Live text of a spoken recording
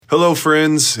Hello,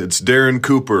 friends. It's Darren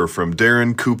Cooper from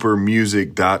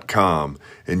DarrenCooperMusic.com,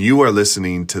 and you are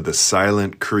listening to The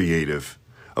Silent Creative,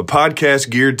 a podcast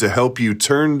geared to help you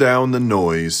turn down the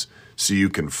noise so you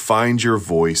can find your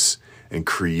voice and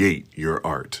create your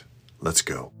art. Let's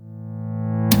go.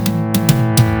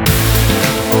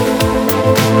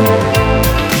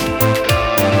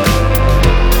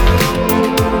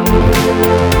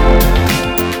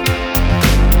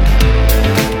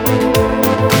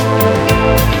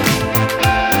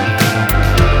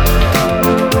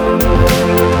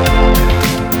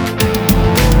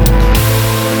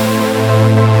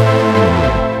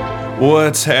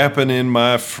 What's happening,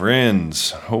 my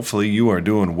friends? Hopefully you are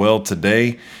doing well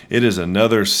today. It is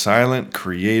another Silent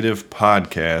Creative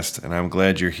podcast, and I'm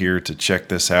glad you're here to check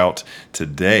this out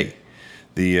today.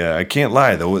 I can't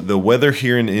lie, the weather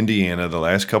here in Indiana the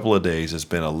last couple of days has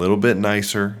been a little bit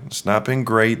nicer. It's not been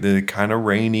great, kind of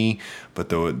rainy, but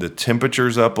the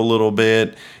temperature's up a little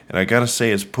bit, and I gotta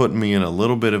say it's putting me in a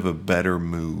little bit of a better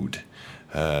mood.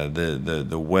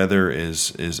 The weather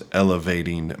is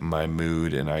elevating my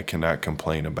mood, and I cannot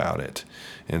complain about it.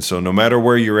 And so no matter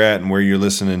where you're at and where you're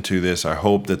listening to this, I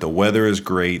hope that the weather is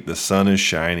great, the sun is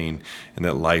shining, and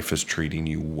that life is treating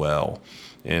you well.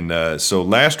 And so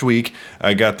last week,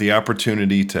 I got the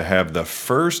opportunity to have the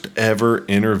first ever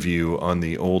interview on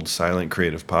the old Silent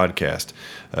Creative podcast.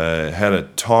 Had a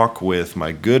talk with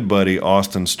my good buddy,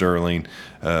 Austin Stirling,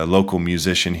 a local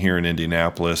musician here in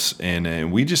Indianapolis,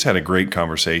 and we just had a great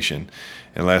conversation.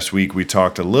 And last week, we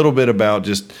talked a little bit about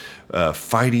just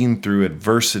fighting through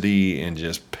adversity and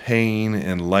just pain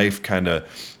and life kind of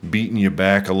beating you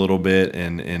back a little bit,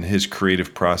 and his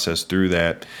creative process through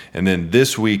that. And then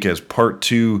this week, as part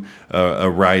two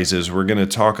arises, we're going to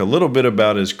talk a little bit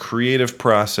about his creative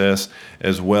process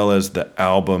as well as the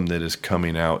album that is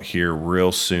coming out here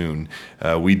real soon.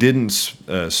 We didn't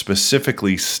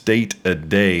specifically state a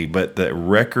day, but the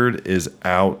record is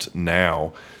out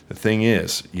now. The thing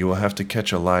is, you will have to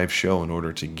catch a live show in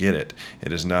order to get it.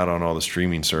 It is not on all the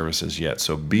streaming services yet.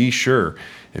 So be sure,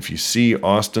 if you see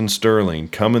Austin Stirling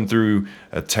coming through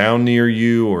a town near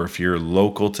you, or if you're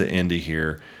local to Indy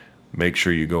here, make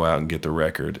sure you go out and get the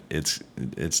record.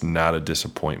 It's not a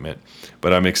disappointment.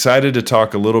 But I'm excited to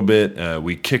talk a little bit.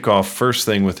 We kick off first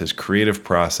thing with his creative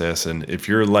process. And if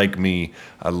you're like me,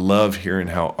 I love hearing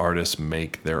how artists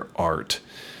make their art.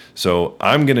 So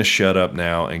I'm going to shut up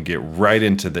now and get right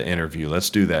into the interview. Let's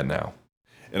do that now.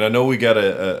 And I know we got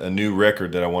a new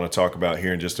record that I want to talk about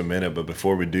here in just a minute. But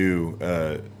before we do,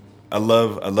 I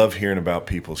love hearing about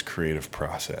people's creative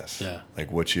process. Yeah.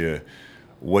 Like what you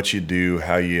do,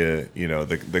 how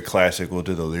the classic, well,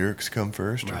 do the lyrics come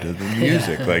first or do the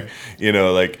music? Yeah.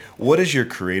 Like what is your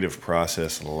creative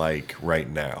process like right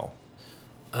now?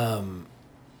 So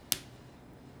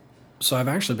I've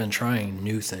actually been trying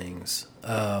new things.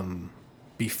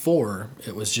 Before,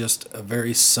 it was just a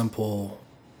very simple,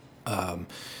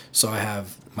 so I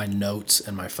have my notes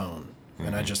in my phone,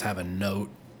 and I just have a note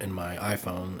in my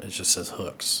iPhone. It just says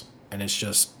hooks, and it's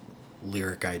just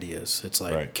lyric ideas. It's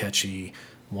like catchy,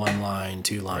 1 line,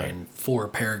 2 line, 4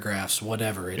 paragraphs,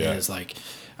 whatever it is. Like,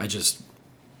 I just,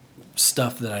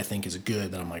 stuff that I think is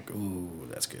good that I'm like, ooh,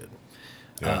 that's good.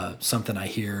 Yeah. Something I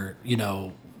hear,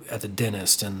 at the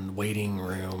dentist and waiting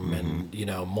room, and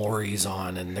Maury's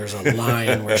on, and there's a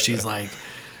line where she's like,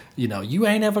 you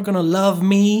ain't ever gonna love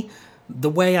me the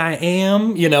way I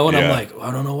am, and I'm like,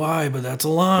 I don't know why, but that's a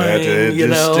line. It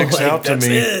just sticks out to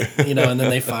me. And then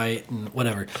they fight and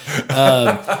whatever.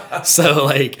 So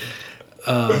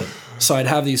I'd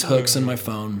have these hooks in my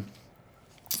phone,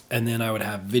 and then I would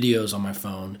have videos on my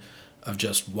phone of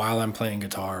just while I'm playing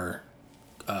guitar,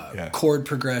 chord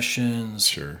progressions,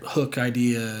 hook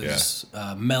ideas,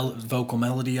 vocal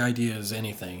melody ideas,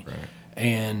 anything. Right.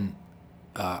 And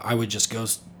I would just go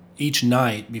each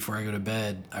night before I go to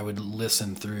bed. I would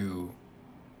listen through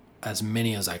as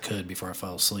many as I could before I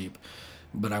fell asleep.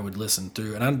 But I would listen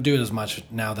through, and I don't do it as much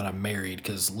now that I'm married,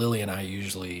 because Lily and I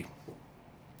usually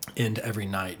end every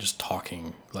night just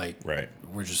talking. Like,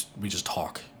 we just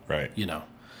talk. Right.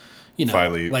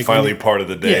 Finally part of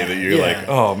the day that you're like,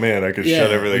 oh man, I could shut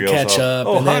everything else off. Catch up,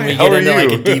 and then we get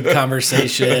into a deep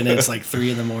conversation, and it's like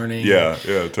 3 a.m. Yeah,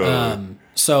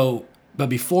 totally. But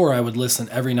before, I would listen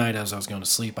every night as I was going to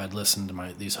sleep. I'd listen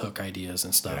to these hook ideas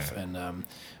and stuff, and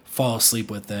fall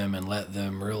asleep with them and let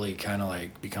them really kind of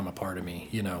like become a part of me,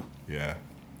 Yeah.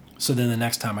 So then the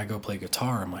next time I go play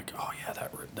guitar, I'm like, oh yeah,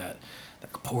 that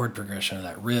chord progression or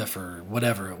that riff or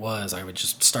whatever it was, I would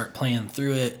just start playing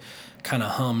through it, kind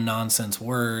of hum nonsense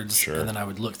words, and then I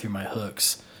would look through my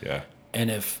hooks. Yeah.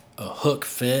 And if a hook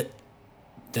fit,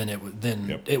 then it would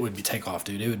Yep. it would be take off,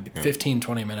 dude. It would be 15,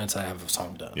 20 minutes. I have a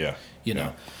song done. Yeah. You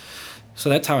know. So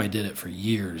that's how I did it for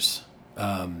years.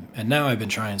 And now I've been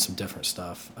trying some different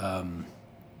stuff.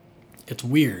 It's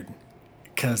weird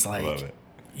because I love it.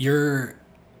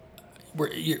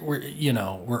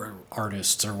 we're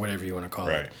artists or whatever you want to call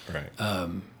it. Right.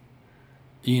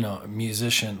 A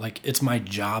musician, like it's my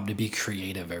job to be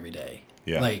creative every day.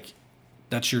 Yeah. Like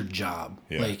that's your job.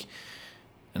 Yeah. Like,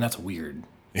 and that's weird.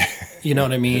 You know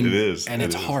what I mean? It is. And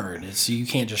it's hard. You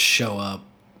can't just show up,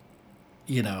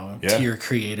 to your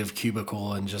creative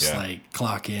cubicle and just like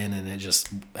clock in and it just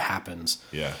happens.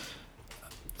 Yeah.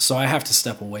 So I have to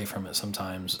step away from it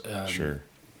sometimes. Sure.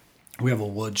 We have a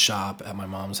wood shop at my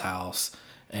mom's house,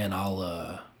 and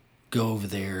I'll go over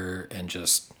there and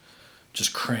just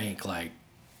crank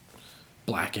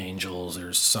Black Angels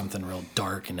or something real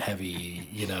dark and heavy,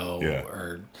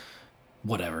 or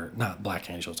whatever. Not Black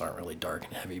Angels aren't really dark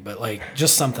and heavy, but like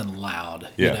just something loud,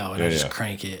 and I just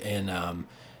crank it,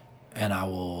 and I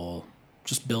will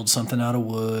just build something out of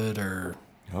wood or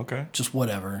just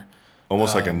whatever.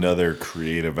 Almost like another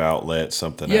creative outlet,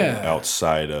 something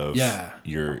outside of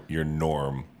your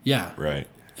norm. Yeah. Right.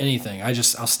 Anything.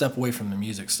 I'll step away from the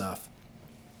music stuff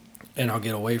and I'll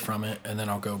get away from it and then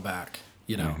I'll go back,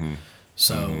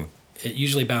 So it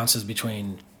usually bounces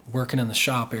between working in the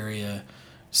shop area,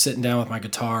 sitting down with my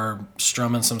guitar,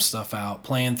 strumming some stuff out,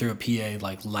 playing through a PA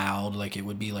like loud, like it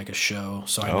would be like a show.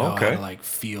 So I know how to like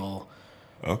feel.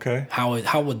 Okay.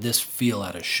 How would this feel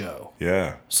at a show?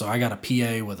 Yeah. So I got a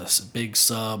PA with a big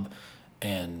sub,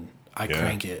 and I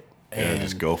crank it. And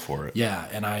just go for it. Yeah,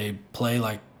 and I play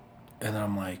and then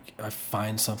I'm like, I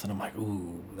find something. I'm like,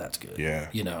 ooh, that's good. Yeah.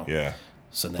 Yeah.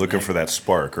 So then looking for that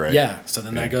spark, right? Yeah. So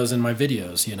then that goes in my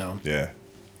videos. Yeah.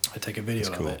 I take a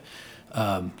video of it.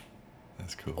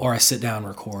 That's cool. Or I sit down,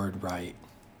 record, write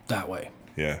that way.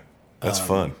 Yeah. That's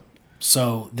fun.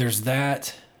 So there's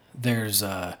that. There's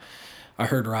I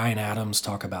heard Ryan Adams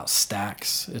talk about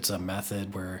stacks. It's a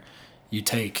method where you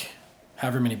take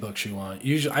however many books you want.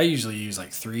 I usually use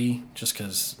like 3, just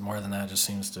because more than that just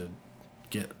seems to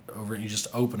get over it. You just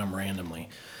open them randomly.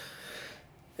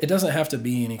 It doesn't have to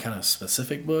be any kind of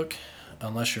specific book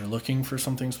unless you're looking for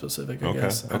something specific, I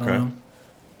guess. I don't know.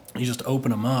 You just open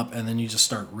them up and then you just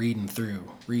start reading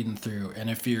through. And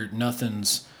if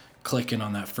nothing's clicking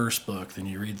on that first book, then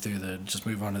you read through just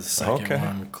move on to the second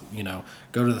one,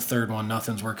 go to the third one,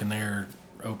 nothing's working there,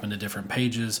 open to different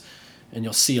pages, and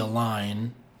you'll see a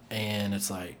line and it's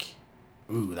like,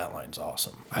 ooh, that line's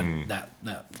awesome. Find that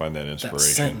inspiration. That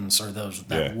sentence or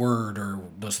that word or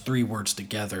those 3 words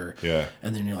together. Yeah.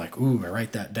 And then you're like, ooh, I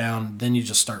write that down. Then you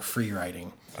just start free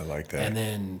writing. I like that. And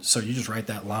then so you just write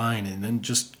that line and then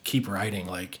just keep writing.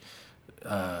 Like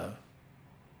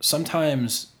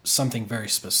sometimes something very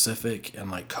specific and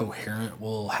like coherent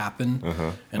will happen,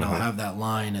 and I'll have that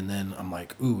line, and then I'm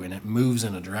like, ooh, and it moves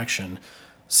in a direction.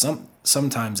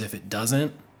 Sometimes if it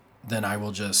doesn't, then I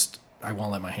won't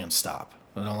let my hand stop.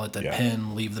 I don't let the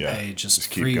pen leave the page.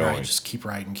 Just free write. Just keep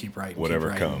writing.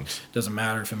 Whatever keep writing. comes. Doesn't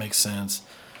matter if it makes sense.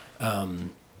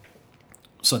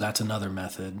 So that's another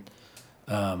method.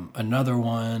 Another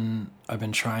one I've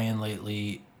been trying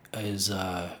lately is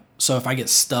so if I get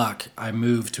stuck, I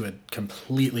move to a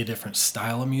completely different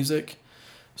style of music.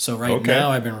 So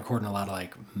now I've been recording a lot of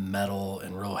like metal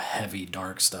and real heavy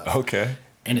dark stuff. Okay.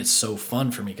 And it's so fun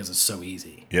for me because it's so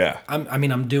easy. Yeah.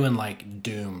 I'm doing like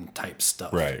doom type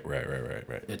stuff. Right.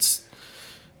 It's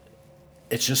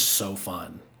just so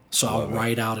fun. So I'll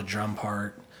write out a drum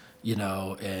part,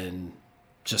 and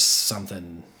just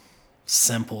something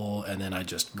simple, and then I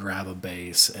just grab a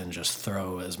bass and just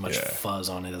throw as much fuzz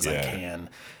on it as I can,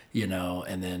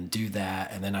 and then do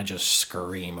that, and then I just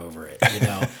scream over it,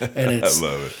 and it's I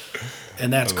love it.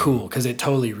 And that's cool because it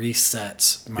totally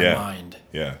resets my mind.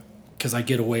 Yeah. Because I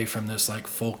get away from this like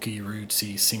folky,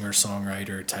 rootsy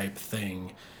singer-songwriter type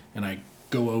thing, and I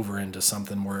go over into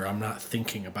something where I'm not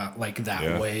thinking about like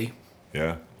that way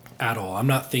at all. I'm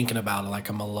not thinking about like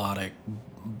a melodic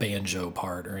banjo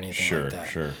part or anything like that.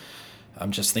 Sure.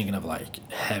 I'm just thinking of like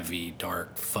heavy,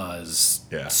 dark fuzz,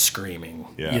 screaming.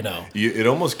 Yeah. It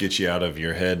almost gets you out of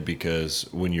your head because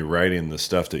when you're writing the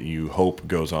stuff that you hope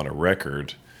goes on a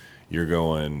record, you're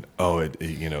going,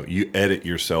 you edit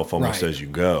yourself almost as you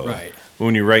go. Right.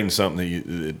 When you're writing something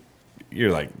that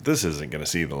you're like, this isn't going to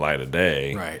see the light of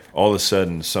day. Right. All of a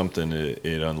sudden,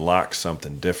 it unlocks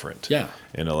something different. Yeah.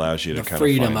 And allows you to kind of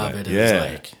freedom find of that. it is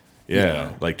like.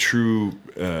 Yeah, like true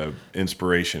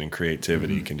inspiration and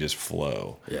creativity can just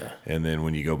flow. Yeah. And then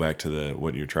when you go back to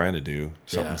what you're trying to do,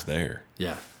 something's there.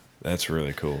 Yeah. That's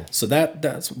really cool. So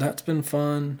that's been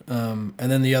fun. And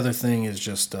then the other thing is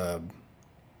just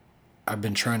I've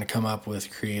been trying to come up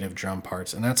with creative drum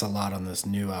parts, and that's a lot on this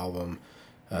new album.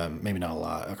 Maybe not a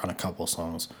lot, on a couple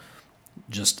songs.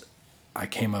 Just I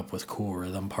came up with cool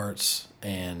rhythm parts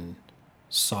and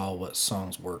saw what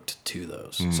songs worked to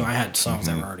those. So I had songs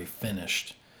that were already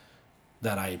finished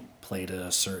that I played at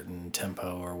a certain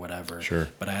tempo or whatever. Sure.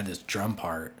 But I had this drum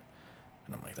part,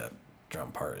 and I'm like, that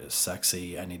drum part is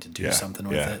sexy. I need to do something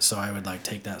with it. So I would like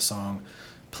take that song,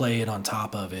 play it on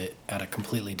top of it at a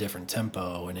completely different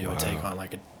tempo, and it would take on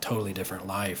like a totally different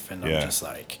life. And I'm just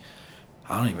like,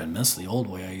 I don't even miss the old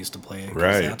way I used to play it.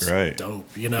 That's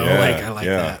dope. You know, like I like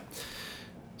that.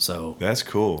 So that's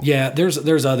cool. Yeah,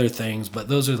 there's other things, but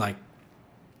those are like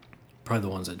probably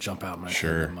the ones that jump out in my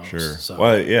head the most. Sure. So.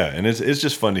 Well, yeah, and it's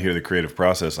just fun to hear the creative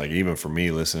process. Like even for me,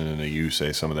 listening to you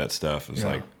say some of that stuff, it's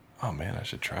like, oh man, I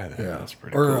should try that. Yeah. That's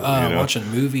pretty cool. Or watching a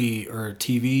movie or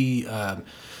TV,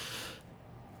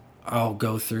 I'll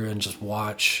go through and just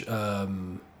watch.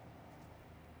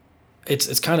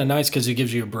 It's kind of nice because it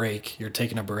gives you a break. You're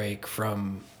taking a break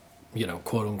from,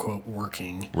 quote unquote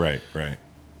working. Right.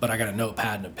 But I got a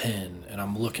notepad and a pen, and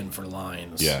I'm looking for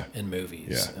lines in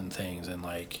movies and things, and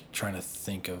like trying to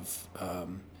think of,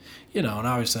 and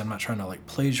obviously I'm not trying to like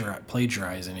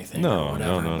plagiarize anything or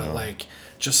whatever, but like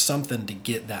just something to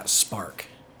get that spark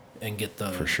and get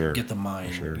the get the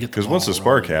mind. Because once the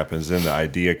spark happens, then the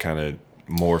idea kind of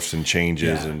morphs and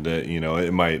changes, and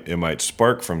it might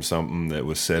spark from something that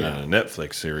was said in a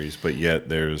Netflix series, but yet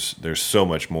there's so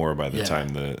much more by the time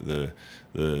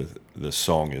the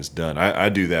song is done. I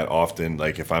do that often.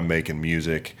 Like if I'm making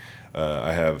music,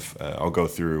 I'll go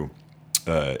through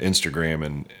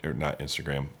Spotify,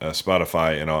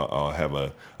 and I'll have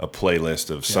a playlist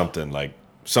of something, like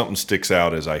something sticks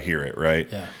out as I hear it, right?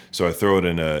 Yeah. So I throw it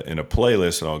in a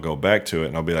playlist, and I'll go back to it,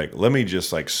 and I'll be like, let me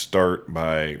just like start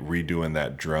by redoing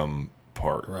that drum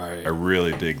part. Right. I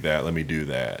really dig that. Let me do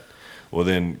that. Well,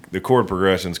 then the chord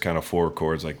progression's kind of 4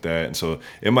 chords like that, and so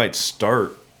it might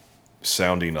start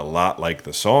sounding a lot like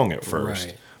the song at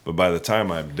first, but by the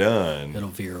time I'm done, it'll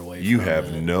veer away. You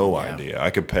have no idea.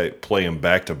 I could play them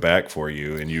back to back for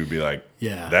you, and you'd be like,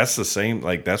 "Yeah, that's the same.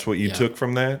 Like that's what you took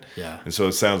from that." Yeah, and so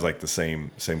it sounds like the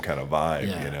same kind of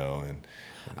vibe, And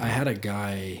I had a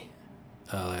guy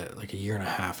like a year and a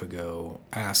half ago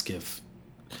ask if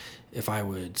I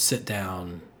would sit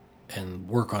down and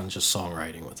work on just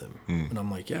songwriting with him. And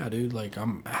I'm like, yeah, dude, like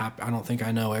I'm happy. I don't think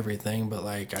I know everything, but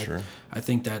like I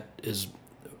think that is,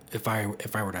 if I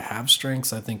were to have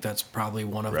strengths, I think that's probably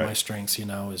one of my strengths,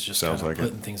 is just kind of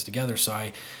putting things together. So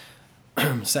I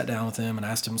sat down with him and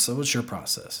asked him, so what's your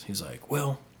process? He's like,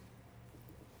 well,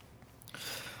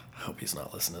 I hope he's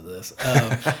not listening to this.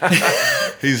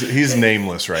 He's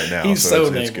nameless right now. He's so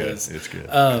nameless. It's good.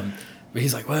 But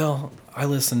he's like, well, I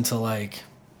listen to like,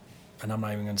 and I'm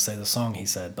not even going to say the song he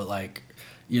said, but like,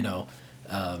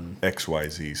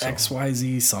 XYZ song.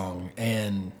 XYZ song.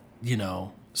 And,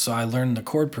 so I learned the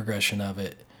chord progression of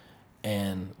it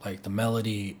and like the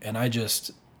melody, and I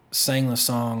just sang the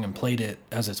song and played it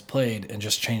as it's played and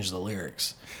just changed the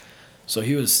lyrics. So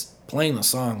he was playing the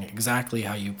song exactly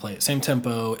how you play it. Same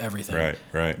tempo, everything.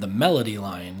 Right. The melody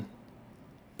line,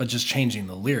 but just changing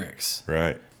the lyrics.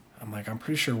 Right. I'm like, I'm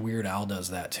pretty sure Weird Al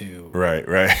does that too. Right.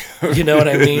 You know what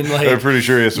I mean? Like, I'm pretty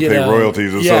sure he has to pay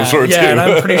royalties of some sort too. Yeah, and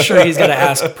I'm pretty sure he's going to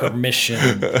ask permission.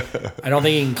 I don't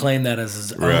think he can claim that as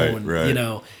his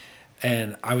own,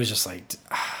 And I was just like,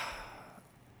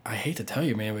 I hate to tell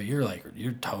you, man, but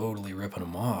you're totally ripping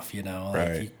him off,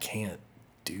 Like, you can't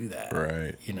do that.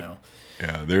 Right.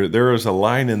 Yeah, there was a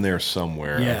line in there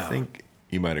somewhere. Yeah. I think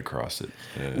you might have crossed it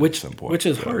at some point. Which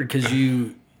is hard because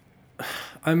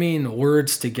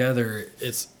words together,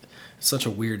 it's such a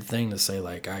weird thing to say,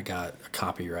 like, I got a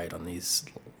copyright on these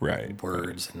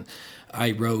words. And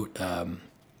I wrote, I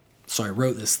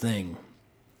wrote this thing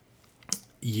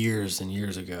years and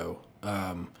years ago,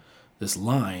 this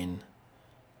line,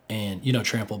 and,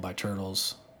 trampled by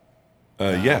turtles.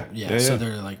 Yeah. So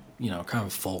they're like, kind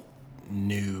of folk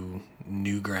new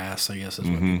grass, I guess is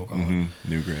what people call it.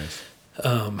 New grass.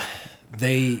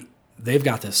 They've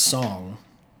got this song.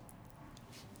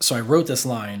 So I wrote this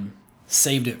line,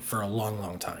 saved it for a long,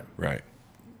 long time. Right.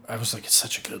 I was like, it's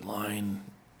such a good line.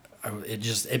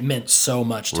 It meant so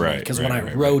much to me. Because when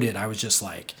I wrote it, I was just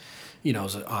like, it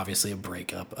was obviously a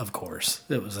breakup, of course.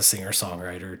 It was a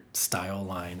singer-songwriter style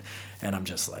line. And I'm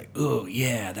just like, oh,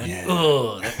 yeah,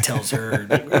 that tells her,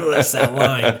 that's that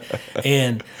line.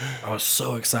 And I was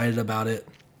so excited about it.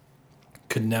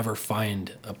 Could never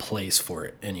find a place for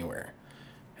it anywhere.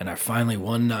 And I finally,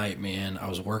 one night, man, I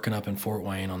was working up in Fort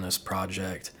Wayne on this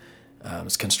project,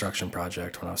 this construction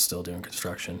project when I was still doing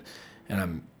construction. And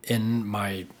I'm in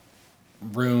my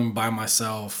room by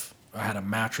myself, I had a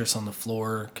mattress on the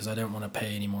floor because I didn't want to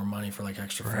pay any more money for like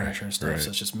extra furniture and stuff. So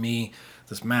it's just me,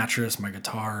 this mattress, my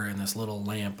guitar, and this little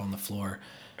lamp on the floor.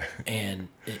 And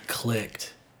it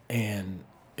clicked. And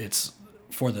it's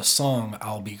for the song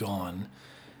 "I'll Be Gone."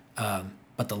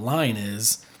 But the line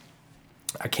is,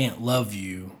 "I can't love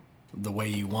you the way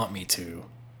you want me to.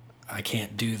 I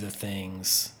can't do the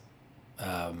things."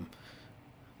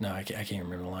 No, I can't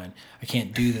remember the line. "I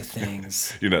can't do the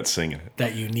things." You're not singing it.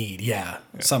 "That you need." Yeah,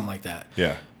 something like that.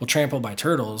 Yeah. Well, Trampled by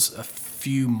Turtles, a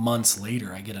few months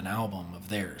later, I get an album of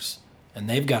theirs. And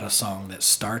they've got a song that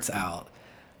starts out,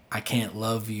 "I can't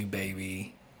love you,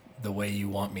 baby, the way you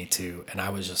want me to." And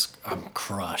I'm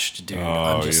crushed, dude.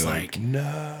 I'm just like,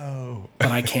 no.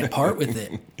 But I can't part with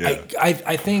it. Yeah.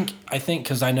 I think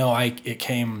because I know it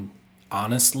came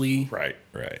honestly Right.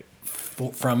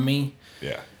 from me.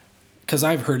 Yeah. Because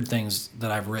I've heard things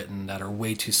that I've written that are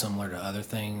way too similar to other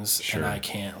things, Sure. and I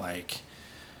can't like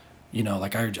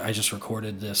I just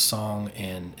recorded this song,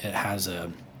 and it has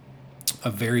a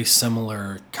very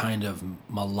similar kind of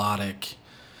melodic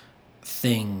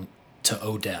thing to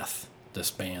O Death, this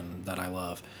band that I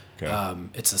love. Okay.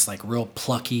 It's this like real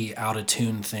plucky, out of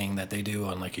tune thing that they do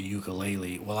on like a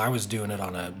ukulele. Well, I was doing it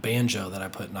on a banjo that I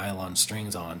put nylon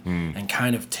strings on and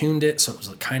kind of tuned it so it was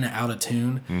kind of out of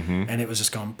tune, and it was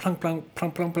just going plunk plunk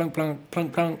plunk plunk plunk plunk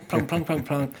plunk plunk plunk plunk plunk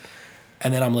plunk,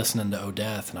 and then I'm listening to O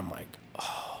Death and I'm like,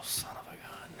 oh, son of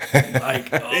a gun!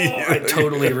 Like, I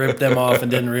totally ripped them off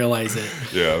and didn't realize it.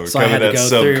 Yeah, so I had to go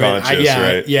through it.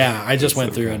 right? Yeah, I just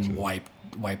went through and wiped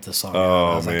the song.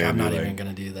 I was like, I'm not even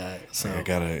gonna do that. So I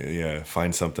gotta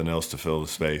find something else to fill the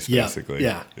space. Basically.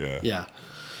 Yeah.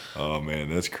 Oh man,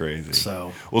 that's crazy.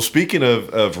 So well, speaking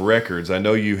of records, I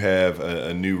know you have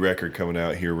a new record coming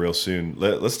out here real soon.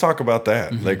 Let's talk about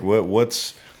that. Mm-hmm. Like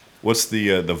what's the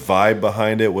vibe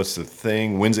behind it? What's the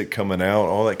thing? When's it coming out?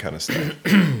 All that kind of stuff.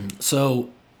 So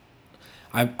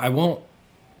I won't.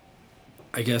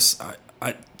 I guess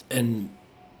I and.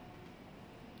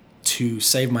 To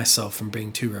save myself from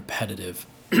being too repetitive,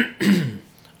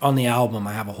 on the album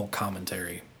I have a whole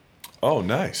commentary. Oh,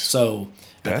 nice. So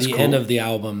That's at the cool. end of the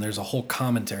album, there's a whole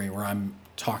commentary where I'm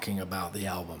talking about the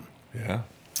album. Yeah.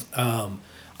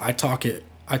 I talk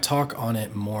on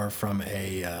it more from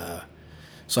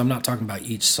so I'm not talking about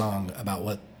each song about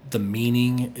what the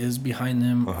meaning is behind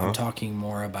them. I'm talking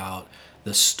more about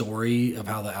the story of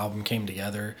how the album came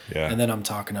together. Yeah. And then I'm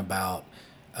talking about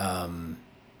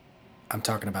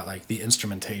like the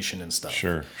instrumentation and stuff.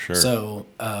 Sure. So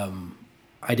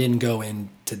I didn't go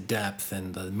into depth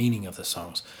in the meaning of the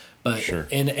songs, but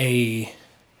in a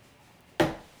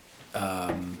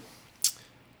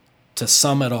to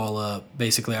sum it all up,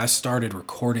 basically I started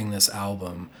recording this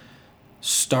album,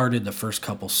 started the first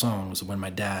couple songs when my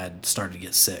dad started to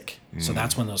get sick. So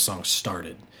that's when those songs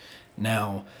started.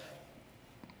 Now,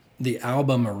 the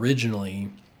album originally,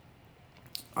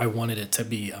 I wanted it to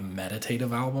be a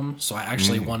meditative album. So I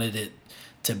actually wanted it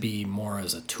to be more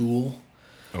as a tool.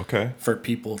 Okay. For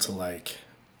people to like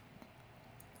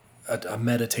a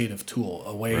meditative tool,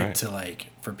 a way to like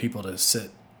for people to sit,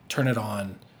 turn it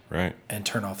on, right, and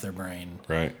turn off their brain,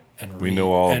 right, and we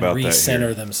know all about that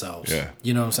recenter themselves. Yeah,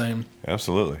 you know what I'm saying?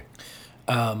 Absolutely.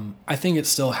 I think it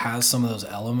still has some of those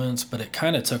elements, but it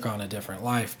kind of took on a different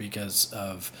life because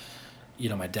of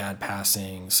my dad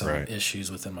passing, some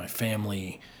issues within my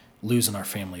family, losing our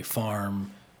family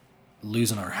farm,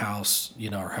 losing our house,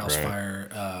 our house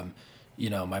fire.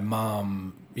 My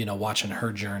mom, watching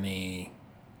her journey,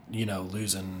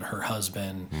 losing her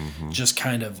husband, just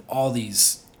kind of all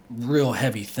these real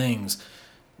heavy things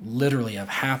literally have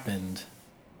happened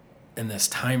in this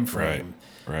time frame.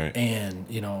 Right. And,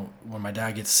 when my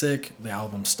dad gets sick, the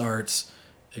album starts,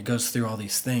 it goes through all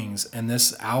these things. And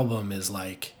this album is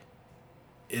like,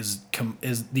 is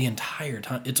the entire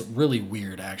time. It's really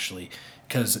weird actually,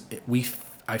 because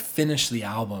I finished the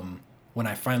album when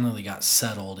I finally got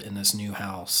settled in this new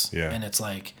house. Yeah. And it's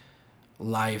like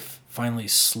life finally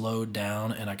slowed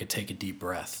down and I could take a deep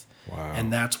breath. Wow.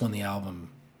 And that's when the album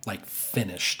like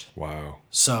finished. Wow.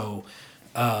 So,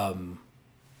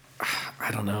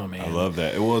 I don't know, man. I love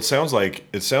that. Well, it sounds like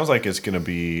it's going to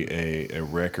be a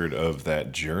record of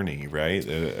that journey, right?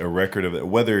 A record of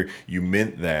whether you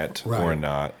meant that or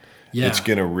not. Yeah. It's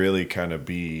going to really kind of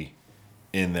be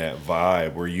in that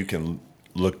vibe where you can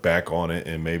look back on it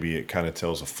and maybe it kind of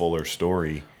tells a fuller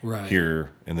story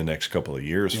here in the next couple of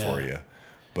years for you.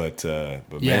 But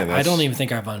man, I don't even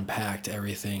think I've unpacked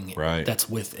everything that's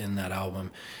within that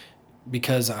album,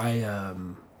 because I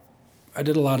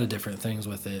did a lot of different things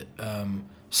with it.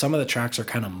 Some of the tracks are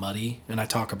kind of muddy, and I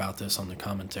talk about this on the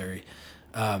commentary.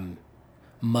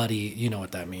 muddy. You know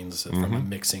what that means from a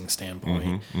mixing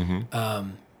standpoint.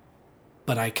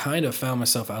 But I kind of found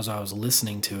myself as I was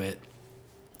listening to it,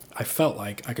 I felt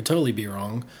like, I could totally be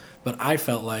wrong, but I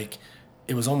felt like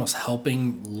it was almost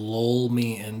helping lull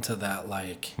me into that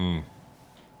like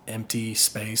empty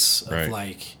space of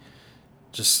like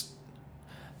just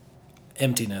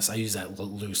emptiness. I use that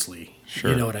loosely.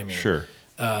 Sure. You know what I mean? Sure.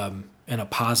 And a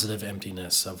positive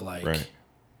emptiness of like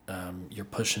you're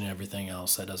pushing everything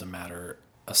else that doesn't matter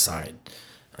aside.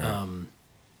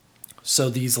 So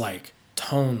these like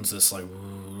tones, this like,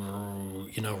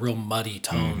 you know, real muddy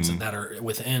tones that are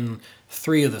within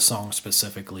 3 of the songs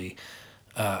specifically,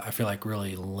 I feel like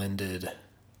really lended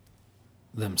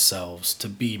themselves to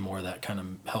be more that kind of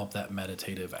help that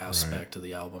meditative aspect of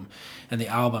the album. And the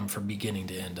album from beginning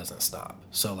to end doesn't stop.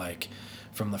 So like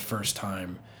from the first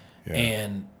time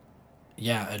and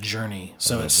a journey.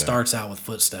 So it starts out with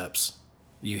footsteps.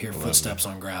 You hear footsteps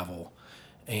on gravel.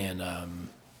 And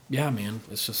man,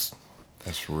 it's just...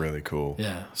 That's really cool.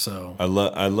 Yeah, so... I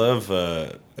love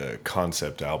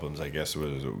concept albums, I guess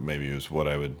was what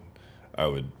I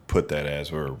would put that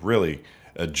as, or really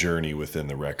a journey within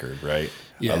the record, right?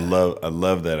 Yeah. I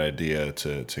love that idea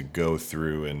to go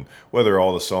through, and whether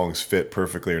all the songs fit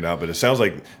perfectly or not, but it sounds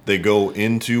like they go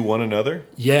into one another.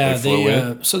 Yeah,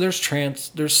 so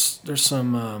there's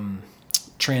some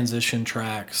transition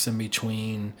tracks in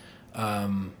between,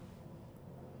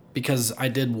 because I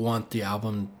did want the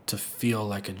album to feel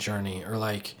like a journey or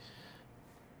like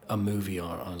a movie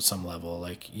on some level,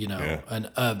 like, you know,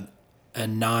 a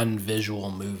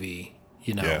non-visual movie,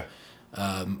 you know,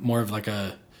 more of like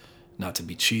a, not to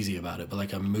be cheesy about it, but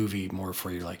like a movie more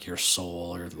for your, like your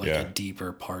soul or like a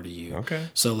deeper part of you. Okay.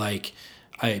 So like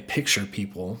I picture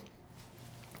people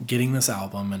getting this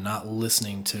album and not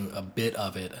listening to a bit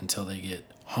of it until they get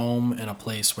home in a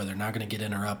place where they're not going to get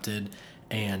interrupted,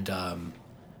 and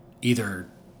either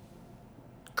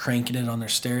cranking it on their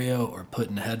stereo or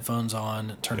putting headphones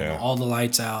on, turning all the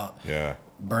lights out,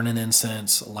 burning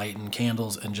incense, lighting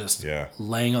candles, and just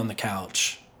laying on the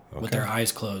couch with their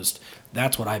eyes closed.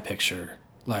 That's what I picture.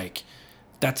 Like,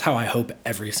 that's how I hope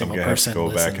every single person go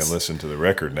listens. Back and listen to the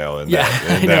record now in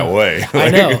that way. I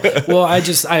know. Well,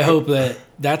 I hope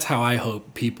that's how I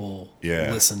hope people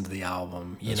listen to the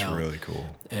album. That's really cool.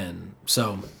 And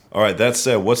so, all right, that's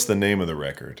what's the name of the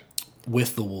record?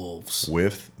 With the Wolves.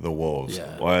 With the Wolves.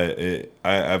 Yeah. Well,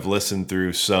 I've listened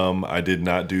through some. I did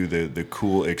not do the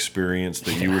cool experience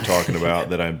that you were talking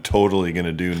about that I'm totally going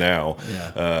to do now.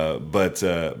 Yeah. But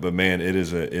man, it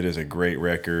is a great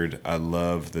record. I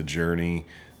love the journey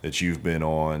that you've been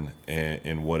on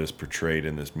and what is portrayed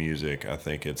in this music. I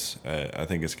think it's going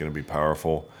to be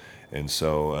powerful. And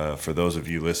so for those of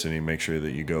you listening, make sure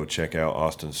that you go check out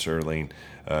Austin Stirling.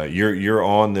 You're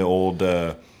on the old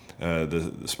the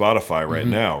Spotify right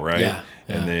now, right? Yeah.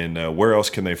 And then where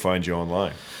else can they find you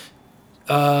online?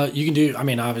 You can do,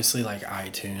 obviously like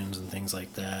iTunes and things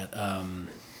like that.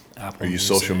 Apple Are you Music.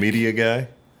 social media guy?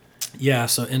 Yeah,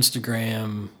 so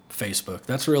Instagram, Facebook.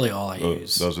 That's really all I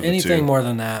use. Those are the Anything two. more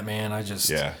than that, man, I just...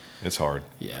 Yeah, it's hard.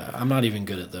 Yeah, I'm not even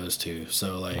good at those two.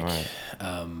 So like... All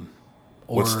right.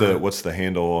 What's the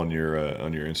handle on your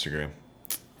Instagram?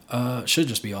 It should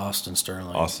just be Austin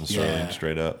Stirling. Austin Stirling,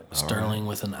 straight up. Stirling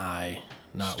with an I,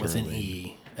 not Sterling. with an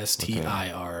E.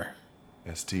 STIR.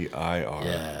 STIR.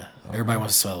 Yeah. Everybody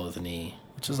wants to spell it with an E,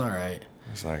 which is all right.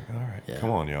 It's like, all right,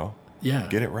 come on, y'all. Yeah.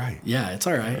 Get it right. Yeah, it's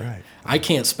all right. Right. I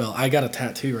can't spell. I got a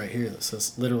tattoo right here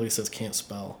that literally says can't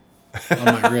spell on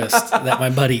my wrist that my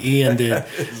buddy Ian did.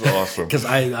 It's awesome. Because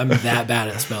I'm that bad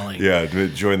at spelling. Yeah,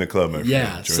 join the club, my friend.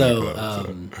 Yeah, Join the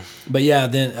club, but yeah,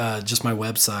 then just my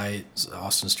website,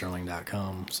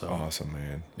 austinstirling.com. So awesome,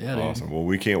 man. Yeah, dude. Awesome. Well,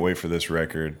 we can't wait for this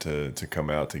record to come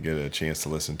out, to get a chance to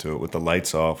listen to it with the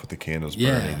lights off, with the candles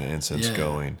burning, the incense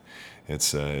going.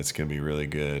 It's going to be really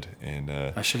good. And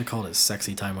I should have called it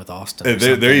Sexy Time with Austin.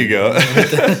 There you go.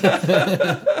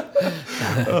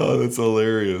 Oh, that's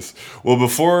hilarious. Well,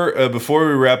 before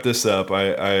we wrap this up,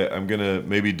 I'm gonna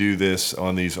maybe do this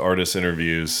on these artist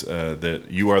interviews that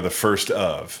you are the first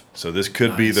of. So this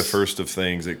could be the first of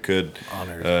things. It could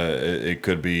it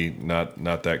could be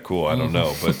not that cool. I don't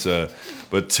know.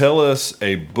 But tell us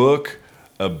a book,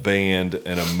 a band,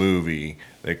 and a movie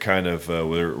that kind of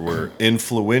were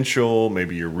influential.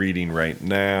 Maybe you're reading right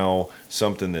now,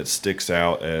 something that sticks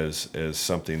out as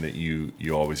something that you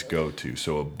always go to.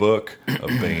 So a book, a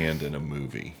band, and a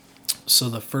movie. So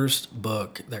the first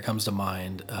book that comes to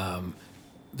mind,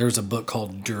 there's a book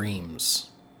called Dreams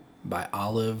by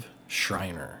Olive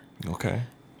Schreiner. Okay.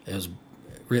 It was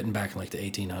written back in like the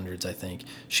 1800s, I think.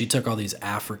 She took all these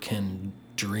African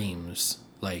dreams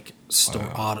like story.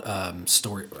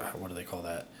 What do they call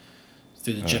that?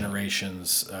 Through the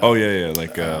generations. Oh yeah.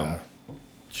 Like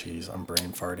Jeez, I'm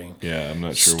brain farting. yeah, I'm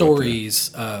not sure. Stories,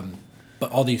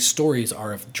 but all these stories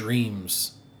are of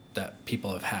dreams that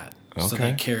people have had. So they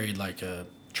Okay. carried like a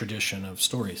tradition of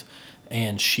stories,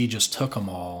 and she just took them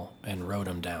all and wrote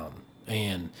them down,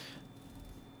 and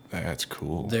That's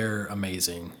cool. they're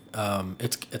amazing.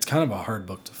 It's kind of a hard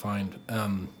book to find.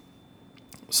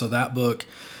 So that book,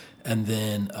 and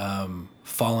then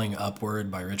Falling Upward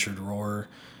by Richard Rohr.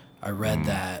 I read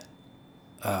that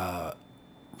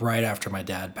right after my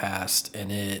dad passed,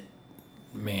 and it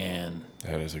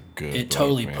That is a good. it book,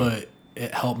 totally man.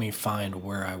 it helped me find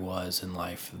where I was in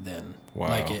life then. Wow.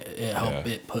 Like it helped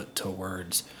Yeah. it put to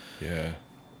words Yeah.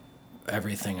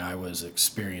 everything I was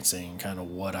experiencing, kind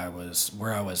of where I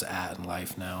was at in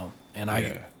life now. And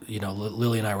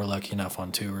Lily and I were lucky enough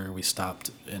on tour. We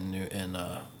stopped in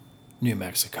New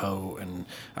Mexico, and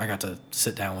I got to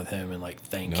sit down with him and like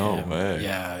thank No him. way.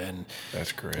 Yeah, and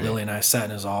That's great. Lily and I sat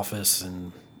in his office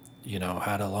and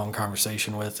had a long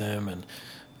conversation with him, and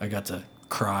I got to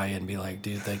cry and be like,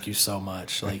 dude, thank you so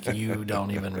much. Like, you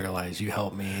don't even realize you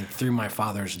helped me through my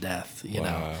father's death, you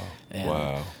know. And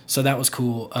Wow. so that was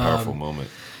cool. Powerful moment.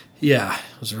 Yeah,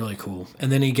 it was really cool.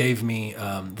 And then he gave me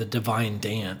the Divine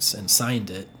Dance and signed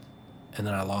it, and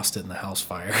then I lost it in the house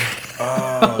fire.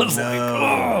 Oh I was like,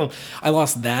 oh, I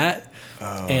lost that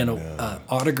and a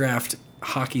autographed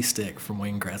hockey stick from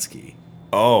Wayne Gretzky.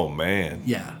 Oh man.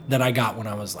 Yeah, that I got when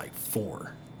I was like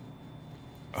 4.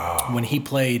 When he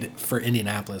played for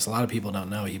Indianapolis. A lot of people don't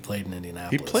know he played in He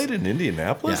Indianapolis. played in Yeah,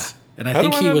 Indianapolis. and I How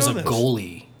think do he not was know a this?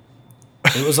 goalie.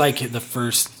 It was like the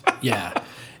first, yeah.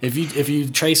 If you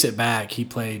trace it back, he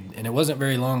played, and it wasn't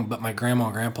very long. But my grandma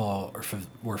and grandpa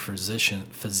were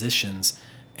physicians,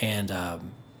 and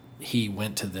he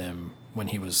went to them when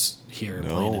he was here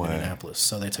playing in way. Indianapolis.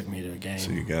 So they took me to a game.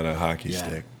 So you got a hockey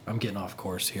stick. I'm getting off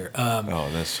course here. Oh,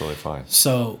 that's totally fine.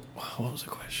 So what was the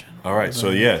question? All right,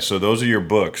 so those are your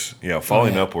books. Yeah,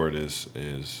 Falling yeah. Upward is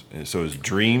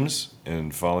Dreams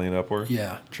and Falling Upward.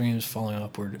 Yeah, Dreams Falling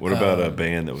Upward. What about a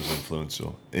band that was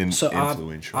influential?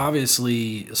 Influential.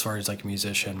 Obviously, as far as like a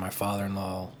musician, my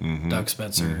father-in-law, Doug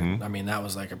Spencer. I mean, that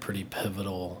was like a pretty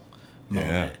pivotal Yeah,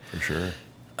 moment. for sure.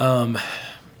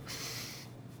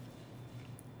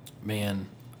 Man,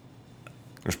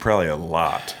 There's probably a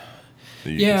lot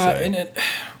that you yeah, can say.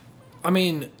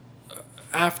 and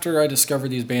after I discovered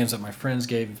these bands that my friends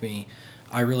gave me,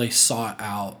 I really sought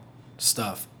out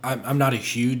stuff. I'm not a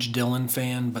huge Dylan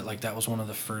fan, but like that was one of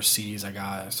the first CDs I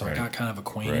got, so I got kind of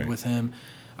acquainted with him.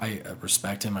 I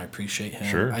respect him. I appreciate him.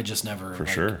 Sure. I just never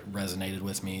resonated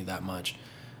with me that much.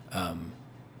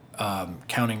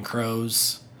 Counting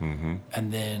Crows, and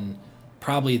then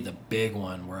probably the big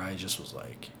one where I just was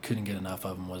like couldn't get enough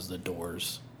of them was The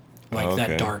Doors. Like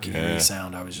that dark eerie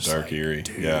sound. I was just dark like, eerie.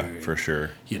 dude, Yeah, for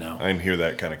sure. You know, I can hear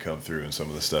that kind of come through in some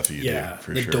of the stuff you do.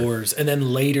 For the sure. Doors. And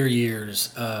then later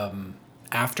years,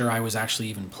 after I was actually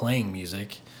even playing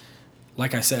music,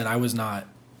 like I said, I was not,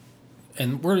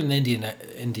 and we're in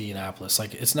Indianapolis.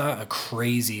 Like it's not a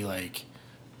crazy like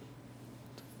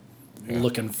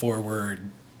looking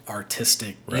forward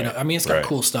artistic. You know, I mean, it's got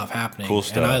cool stuff happening. Cool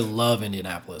stuff. And I love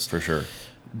Indianapolis For sure.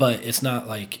 but it's not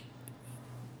like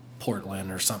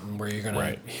Portland or something where you're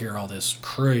gonna hear all this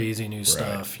crazy new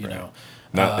stuff. You know.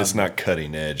 It's not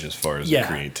cutting edge as far as the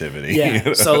creativity. Yeah. You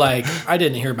know? So like I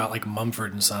didn't hear about like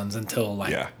Mumford and Sons until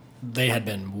like they had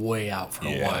been way out for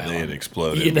a while. They had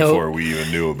exploded You know? before we even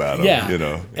knew about them. Yeah. You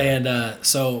know. And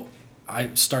so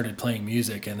I started playing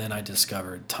music, and then I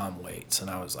discovered Tom Waits, and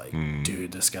I was like,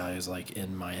 dude, this guy is like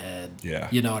in my head. Yeah.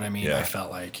 You know what I mean? Yeah. I felt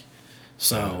like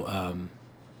so.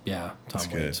 Tom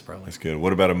Waits probably. That's good.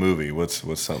 What about a movie? What's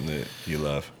something that you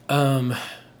love?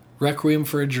 Requiem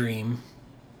for a Dream.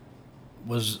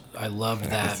 I loved that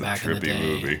That's a back in the trippy day.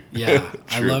 movie. Yeah,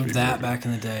 I loved Trippy that movie. back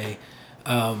in the day.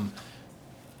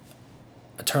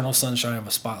 Eternal Sunshine of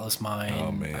a Spotless Mind.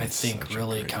 Oh, man, I it's think such a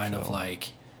really great kind of film. like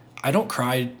I don't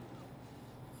cry.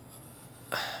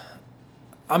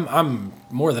 I'm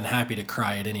more than happy to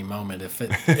cry at any moment if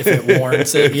it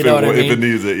warrants it. You know what I mean? If it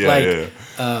needs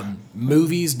it,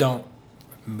 Movies don't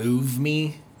move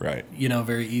me. Right. You know,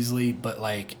 very easily, but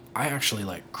like I actually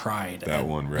like cried. That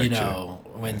one wrecked you you. know,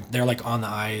 when they're like on the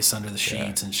ice under the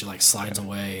sheets and she like slides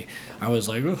away. I was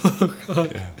like, oh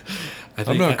God. Yeah.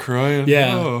 I'm not crying.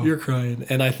 Yeah, Oh. you're crying.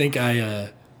 And I think I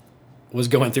was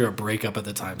going through a breakup at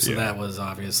the time, so Yeah. that was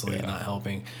obviously not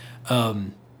helping.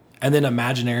 And then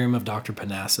Imaginarium of Dr.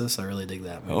 Panassus. I really dig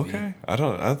that movie. Okay. I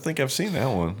don't think I've seen that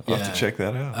one. I'll have to check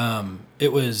that out.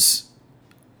 It was,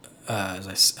 as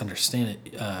I understand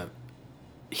it,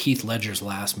 Heath Ledger's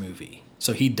last movie.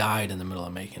 So he died in the middle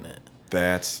of making it.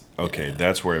 That's okay. Yeah.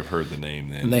 That's where I've heard the name.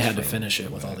 Then and they had to finish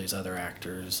it with all these other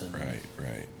actors. And,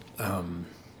 right.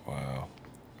 Wow.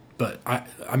 But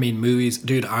I mean, movies,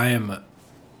 dude. I am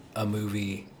a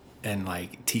movie and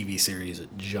like TV series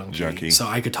junkie. So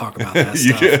I could talk about that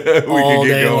stuff all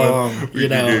day long.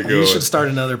 You should start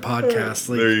another podcast.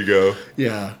 Like, there you go.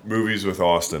 Yeah. Movies with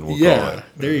Austin. We'll call it.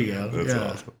 There you go. That's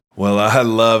awesome. Well, I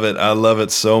love it. I love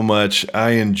it so much.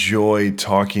 I enjoy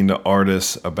talking to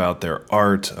artists about their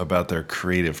art, about their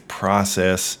creative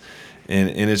process, and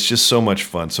it's just so much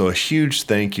fun. So a huge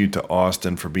thank you to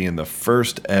Austin for being the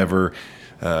first ever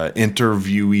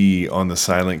interviewee on the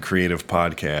Silent Creative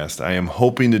Podcast. I am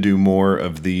hoping to do more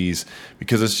of these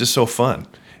because it's just so fun.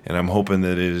 And I'm hoping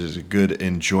that it is a good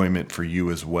enjoyment for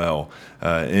you as well.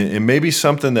 And maybe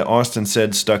something that Austin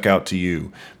said stuck out to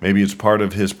you. Maybe it's part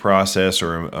of his process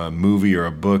or a movie or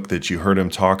a book that you heard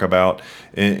him talk about.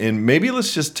 And maybe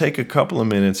let's just take a couple of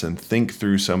minutes and think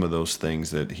through some of those things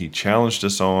that he challenged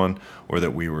us on or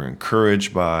that we were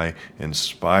encouraged by,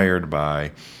 inspired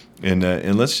by.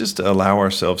 And let's just allow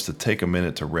ourselves to take a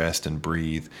minute to rest and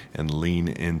breathe and lean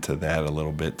into that a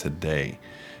little bit today.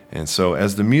 And so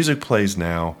as the music plays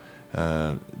now,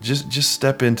 just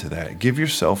step into that. Give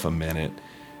yourself a minute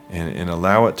and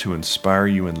allow it to inspire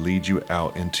you and lead you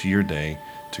out into your day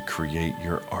to create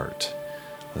your art.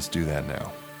 Let's do that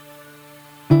now.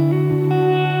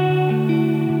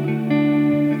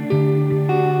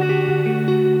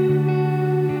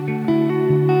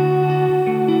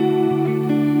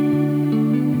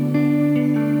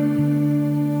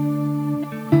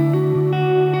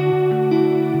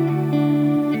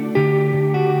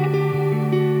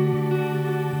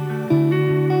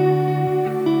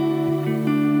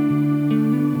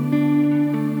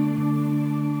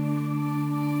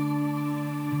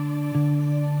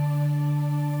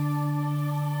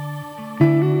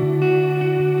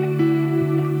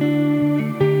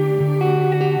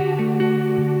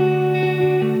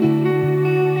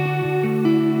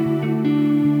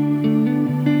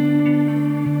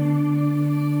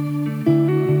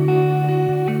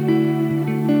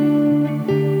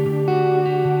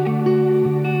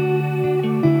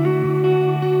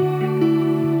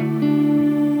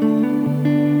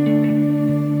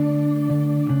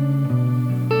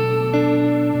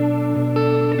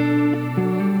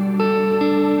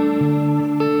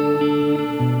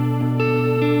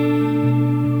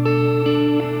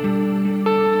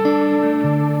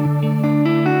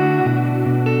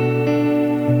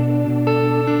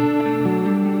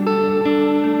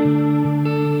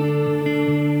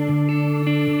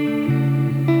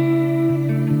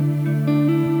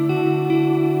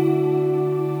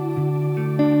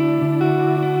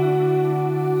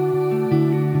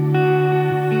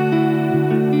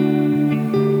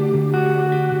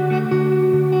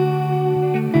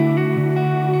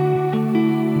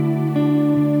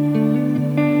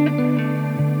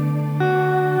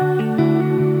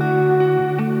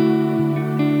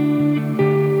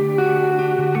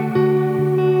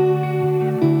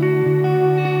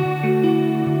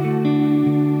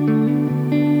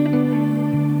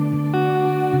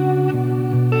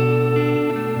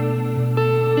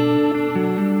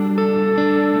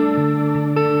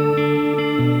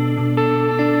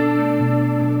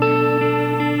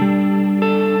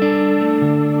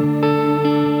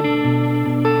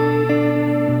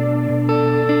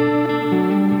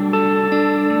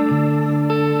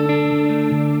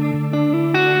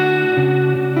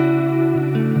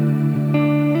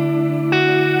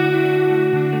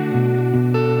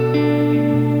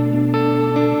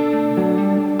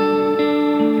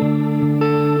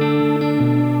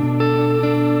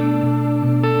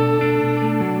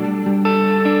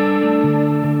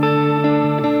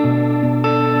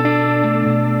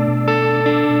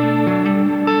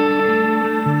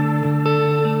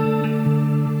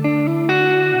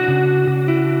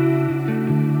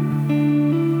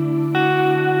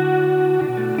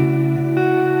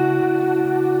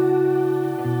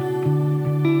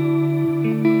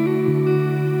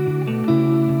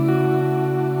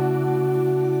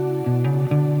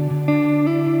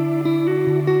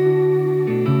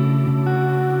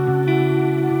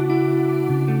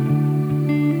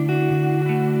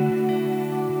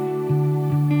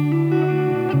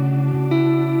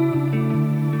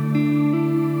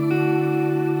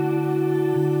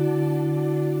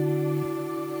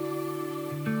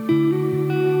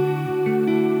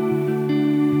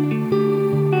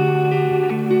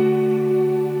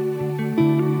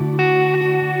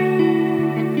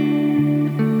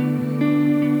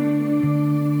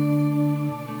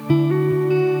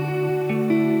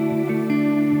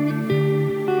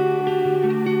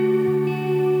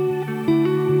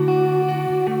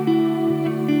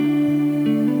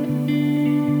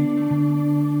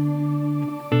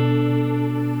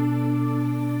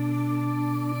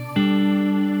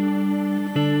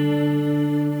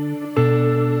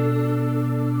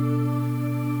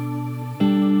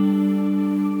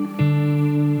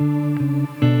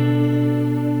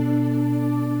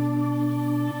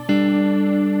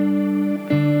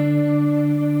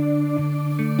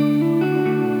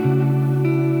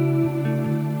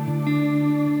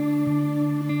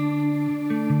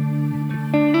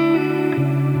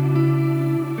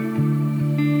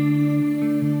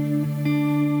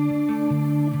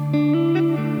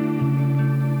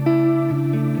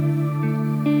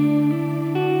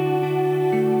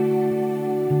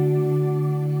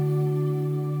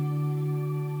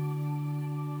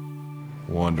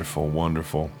 Wonderful,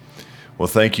 wonderful. Well,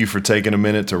 thank you for taking a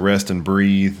minute to rest and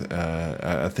breathe.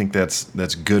 I think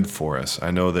that's good for us. I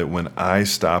know that when I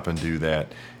stop and do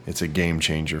that, it's a game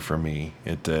changer for me.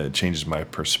 It changes my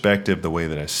perspective, the way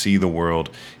that I see the world,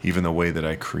 even the way that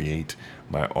I create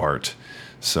my art.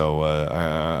 So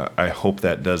I hope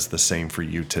that does the same for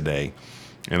you today.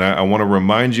 And I want to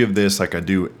remind you of this, like I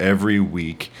do every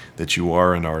week, that you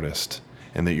are an artist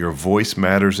and that your voice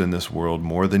matters in this world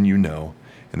more than you know,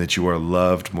 and that you are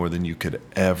loved more than you could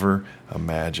ever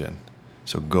imagine.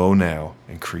 So go now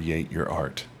and create your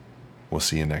art. We'll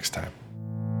see you next time.